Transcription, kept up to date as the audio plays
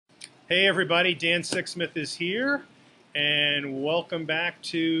Hey everybody, Dan Sixsmith is here, and welcome back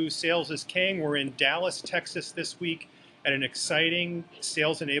to Sales is King. We're in Dallas, Texas this week at an exciting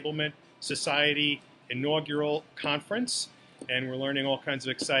Sales Enablement Society inaugural conference, and we're learning all kinds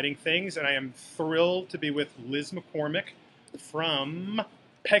of exciting things, and I am thrilled to be with Liz McCormick from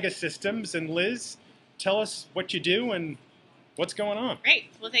Pegasystems. And Liz, tell us what you do and what's going on. Great.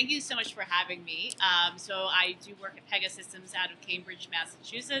 Well, thank you so much for having me. So I do work at Pegasystems out of Cambridge,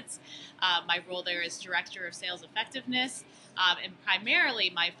 Massachusetts. My role there is Director of Sales Effectiveness. And primarily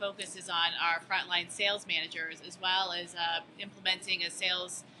my focus is on our frontline sales managers as well as implementing a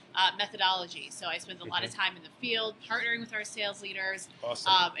sales methodology. So I spend a lot of time in the field partnering with our sales leaders.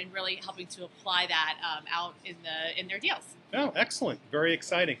 Awesome. And really helping to apply that out in their deals. Oh, excellent. Very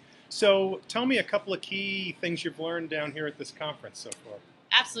exciting. So tell me a couple of key things you've learned down here at this conference so far.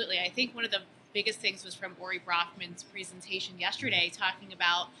 Absolutely. I think one of the biggest things was from Ori Brockman's presentation yesterday, talking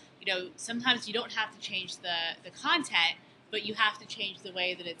about, sometimes you don't have to change the content, but you have to change the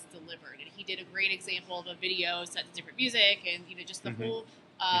way that it's delivered. And he did a great example of a video set to different music, and just the whole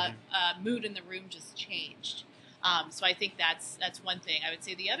mood in the room just changed. So I think that's one thing. I would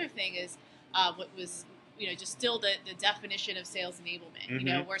say the other thing is what was just still the definition of sales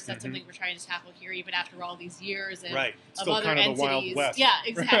enablement. That's something we're trying to tackle here, even after all these years and right. of Still other kind of entities. The Wild West. Yeah,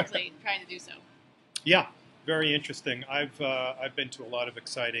 exactly. Trying to do so. Yeah, very interesting. I've been to a lot of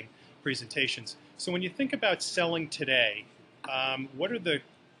exciting presentations. So when you think about selling today, what are the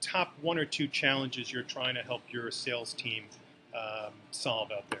top one or two challenges you're trying to help your sales team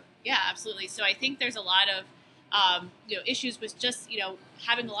solve out there? Yeah, absolutely. So I think there's a lot of issues with just,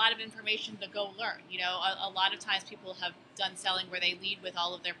 having a lot of information to go learn. A lot of times people have done selling where they lead with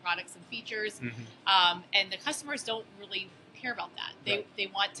all of their products and features, and the customers don't really care about that. They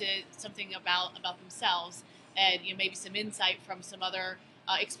want something about themselves and maybe some insight from some other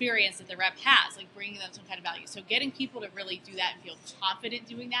experience that the rep has, like bringing them some kind of value. So getting people to really do that and feel confident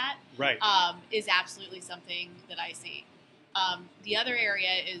doing that is absolutely something that I see. The other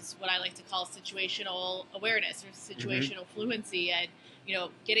area is what I like to call situational awareness or situational fluency, and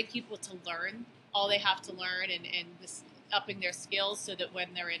getting people to learn all they have to learn and upping their skills so that when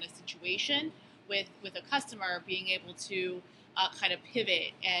they're in a situation with a customer, being able to kind of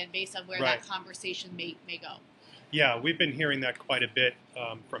pivot and based on where that conversation may go. Yeah, we've been hearing that quite a bit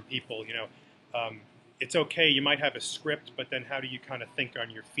from people. It's okay, you might have a script, but then how do you kind of think on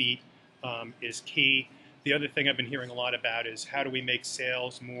your feet is key. The other thing I've been hearing a lot about is how do we make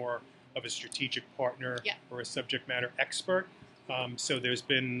sales more of a strategic partner or a subject matter expert. So there's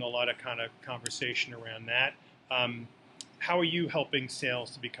been a lot of kind of conversation around that. How are you helping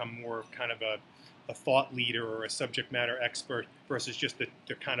sales to become more kind of a thought leader or a subject matter expert versus just the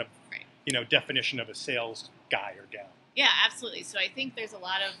kind of definition of a sales guy or gal? Yeah, absolutely. So I think there's a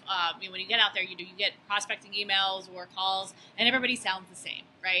lot of when you get out there, you get prospecting emails or calls, and everybody sounds the same,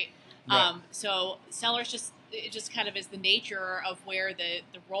 right? So sellers it just kind of is the nature of where the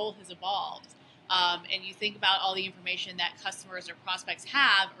role has evolved. And you think about all the information that customers or prospects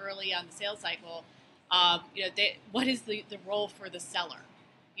have early on the sales cycle. What is the role for the seller,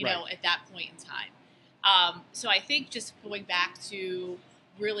 at that point in time? So I think just going back to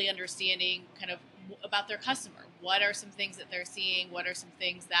really understanding kind of about their customer. What are some things that they're seeing? What are some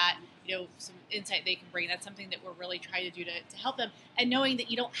things that, some insight they can bring? That's something that we're really trying to do to help them. And knowing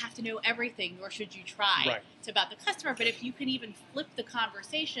that you don't have to know everything, nor should you try about the customer. But if you can even flip the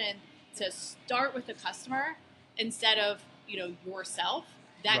conversation to start with the customer instead of, yourself,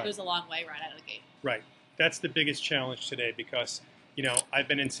 that goes a long way right out of the gate. Right. That's the biggest challenge today because, I've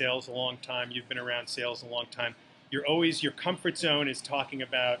been in sales a long time. You've been around sales a long time. Your comfort zone is talking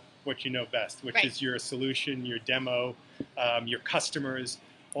about what you know best, which is your solution, your demo, your customers,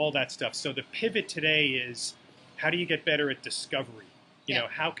 all that stuff. So the pivot today is how do you get better at discovery?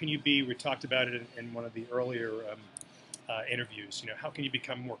 How can you be, we talked about it in one of the earlier interviews, how can you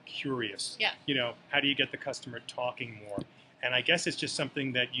become more curious? How do you get the customer talking more? And I guess it's just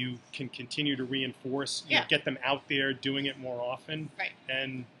something that you can continue to reinforce, get them out there doing it more often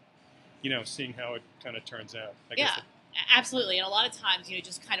and, seeing how it kind of turns out. I guess absolutely. And a lot of times,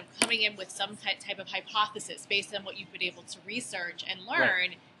 just kind of coming in with some type of hypothesis based on what you've been able to research and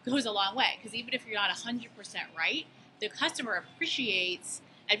learn goes a long way. Because even if you're not 100% right, the customer appreciates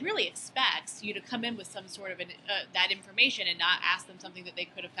and really expects you to come in with some sort of that information and not ask them something that they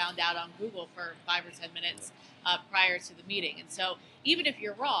could have found out on Google for 5 or 10 minutes prior to the meeting. And so even if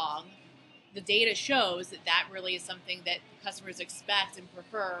you're wrong, the data shows that really is something that customers expect and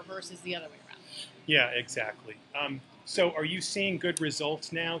prefer versus the other way around. Yeah, exactly. So are you seeing good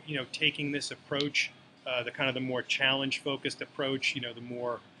results now, taking this approach, the kind of the more challenge-focused approach, the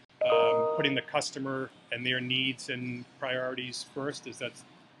more putting the customer and their needs and priorities first? Is that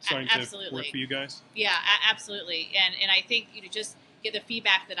starting to work for you guys? Yeah, absolutely. And I think just get the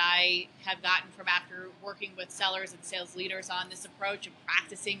feedback that I have gotten from after working with sellers and sales leaders on this approach of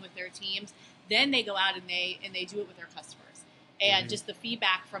practicing with their teams. Then they go out and they do it with their customers, and just the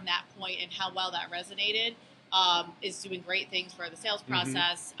feedback from that point and how well that resonated is doing great things for the sales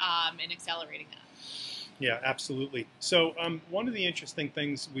process and accelerating that. Yeah, absolutely. So one of the interesting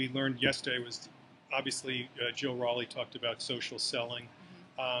things we learned yesterday was, obviously, Jill Raleigh talked about social selling.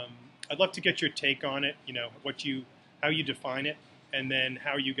 I'd love to get your take on it. How you define it, and then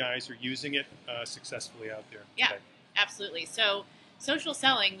how you guys are using it successfully out there. Yeah, today. Absolutely. So social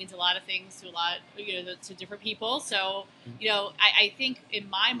selling means a lot of things to different people. So I think in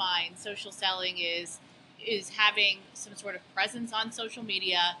my mind, social selling is having some sort of presence on social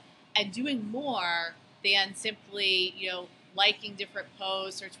media and doing more than simply liking different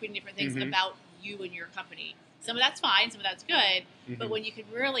posts or tweeting different things about you and your company. Some of that's fine, some of that's good, but when you can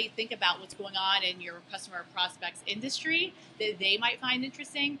really think about what's going on in your customer or prospect's industry that they might find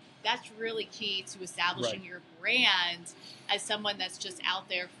interesting, that's really key to establishing your brand as someone that's just out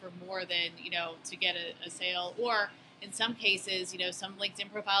there for more than to get a sale. Or in some cases, some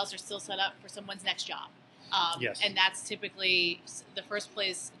LinkedIn profiles are still set up for someone's next job. And that's typically the first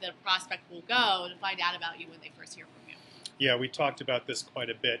place that a prospect will go to find out about you when they first hear from you. Yeah, we talked about this quite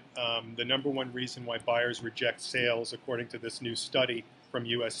a bit. The number one reason why buyers reject sales, according to this new study from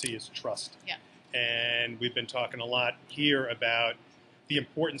USC, is trust. Yeah. And we've been talking a lot here about the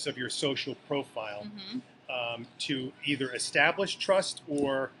importance of your social profile to either establish trust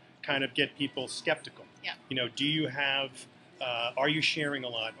or kind of get people skeptical. Yeah. Do you have, are you sharing a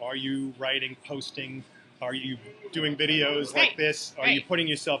lot? Are you writing, posting? Are you doing videos like this? Are you putting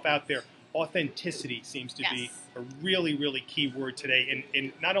yourself out there? Authenticity seems to be a really, really key word today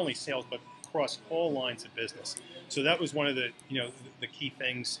in not only sales, but across all lines of business. So that was one of the key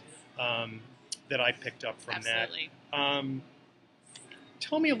things that I picked up from that.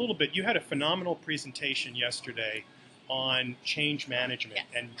 Tell me a little bit. You had a phenomenal presentation yesterday on change management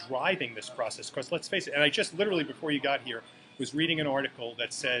and driving this process. Because let's face it, and I just literally before you got here was reading an article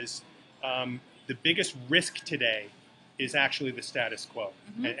that says the biggest risk today is actually the status quo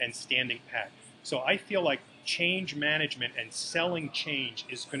and standing pat. So I feel like change management and selling change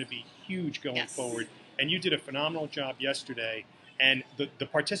is going to be huge going forward. And you did a phenomenal job yesterday, and the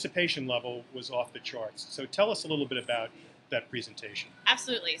participation level was off the charts. So tell us a little bit about that presentation.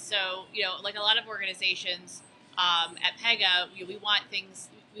 Absolutely. So, like a lot of organizations at Pega, we want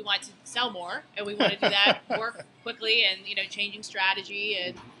to sell more, and we want to do that more quickly, and changing strategy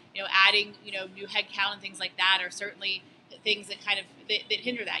and adding new headcount and things like that are certainly things that kind of that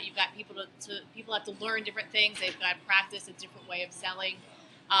hinder that. You've got people have to learn different things. They've got to practice a different way of selling,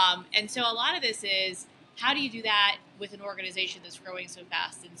 and so a lot of this is how do you do that with an organization that's growing so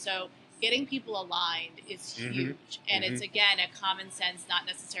fast? And so getting people aligned is huge, and it's again a common sense, not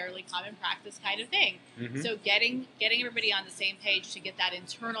necessarily common practice kind of thing. So getting everybody on the same page to get that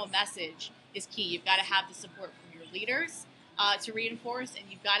internal message is key. You've got to have the support from your leaders to reinforce, and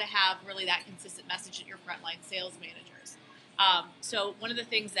you've got to have really that consistent message at your frontline sales managers. So one of the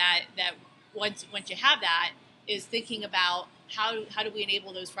things that once you have that is thinking about how do we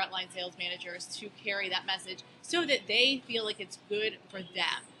enable those frontline sales managers to carry that message so that they feel like it's good for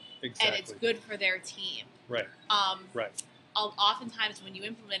them and it's good for their team. Right. Oftentimes when you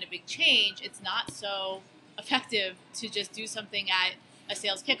implement a big change, it's not so effective to just do something at a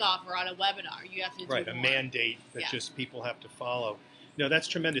sales kickoff or on a webinar. You have to do a mandate that just people have to follow. No, that's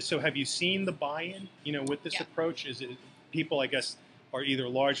tremendous. So have you seen the buy-in, with this approach? Is it people, I guess, are either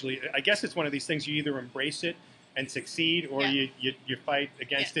largely, I guess it's one of these things, you either embrace it and succeed, or you fight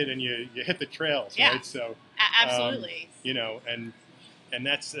against it and you hit the trails, right? So absolutely. And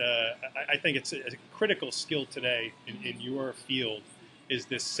that's, I think it's a critical skill today in your field is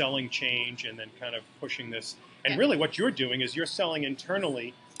this selling change and then kind of pushing this. And really what you're doing is you're selling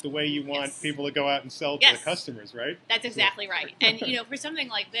internally the way you want people to go out and sell to the customers, right? That's exactly right. And, for something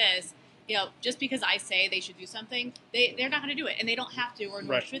like this, just because I say they should do something, they're not going to do it. And they don't have to, or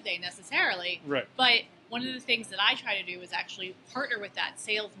nor should they necessarily. Right. But one of the things that I try to do is actually partner with that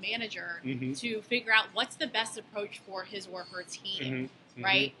sales manager to figure out what's the best approach for his or her team.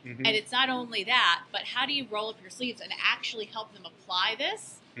 Right? And it's not only that, but how do you roll up your sleeves and actually help them apply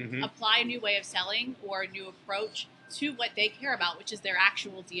this, apply a new way of selling or a new approach to what they care about, which is their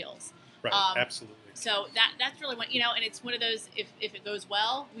actual deals. Right, absolutely. So that's really what, and it's one of those, if it goes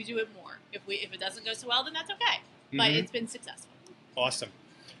well, we do it more. If it doesn't go so well, then that's okay. But it's been successful. Awesome.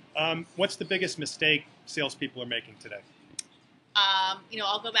 What's the biggest mistake salespeople are making today?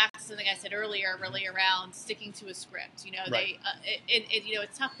 I'll go back to something I said earlier, really around sticking to a script. Right.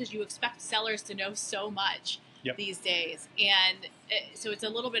 It's tough because you expect sellers to know so much Yep. these days, and so it's a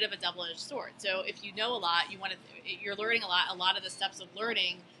little bit of a double-edged sword. So if you know a lot, you're learning a lot. A lot of the steps of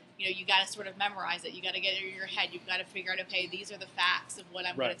learning, you got to sort of memorize it. You got to get it in your head. You've got to figure out, okay, these are the facts of what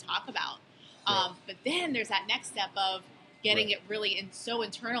I'm Right. going to talk about. Right. But then there's that next step of getting Right. it really so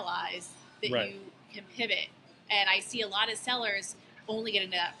internalized that Right. you can pivot. And I see a lot of sellers only get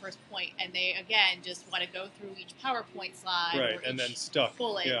into that first point, and they again just want to go through each PowerPoint slide Right, or and each then stuck.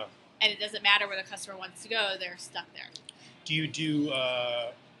 bullet, Yeah. and it doesn't matter where the customer wants to go; they're stuck there. Do you do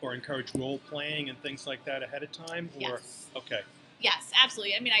or encourage role playing and things like that ahead of time? Or Yes. okay. Yes,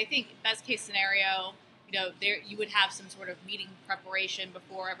 absolutely. I mean, I think best case scenario, there you would have some sort of meeting preparation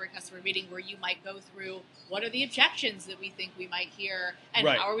before every customer meeting where you might go through what are the objections that we think we might hear and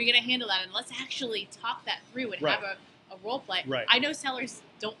Right. how are we going to handle that, and let's actually talk that through and Right. have a role play. Right. I know sellers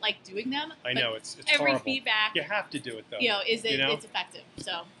don't like doing them. I but know it's every horrible. feedback, You have to do it though. it's know? effective.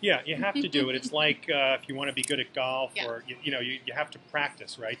 So Yeah, you have to do it. It's like if you want to be good at golf, Yeah. or you have to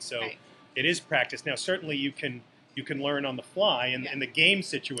practice, right? So right. it is practice. Now, certainly you can learn on the fly in the game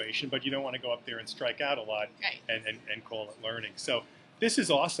situation, but you don't want to go up there and strike out a lot Right. and call it learning. So this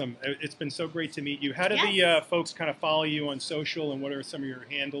is awesome. It's been so great to meet you. How do the Yes. folks kind of follow you on social, and what are some of your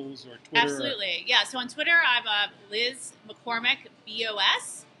handles or Twitter? Absolutely. Yeah. So on Twitter, I'm Liz McCormick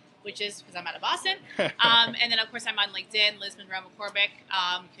BOS, which is because I'm out of Boston. And then, of course, I'm on LinkedIn, Liz Monroe McCormick.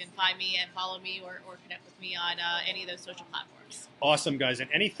 You can find me and follow me or connect with me on any of those social platforms. Awesome, guys.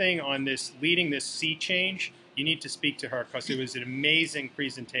 And anything on this leading this sea change, you need to speak to her because it was an amazing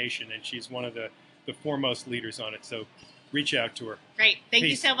presentation, and she's one of the foremost leaders on it. So reach out to her. Great. Thank you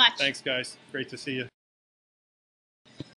Peace. so much. Thanks, guys. Great to see you.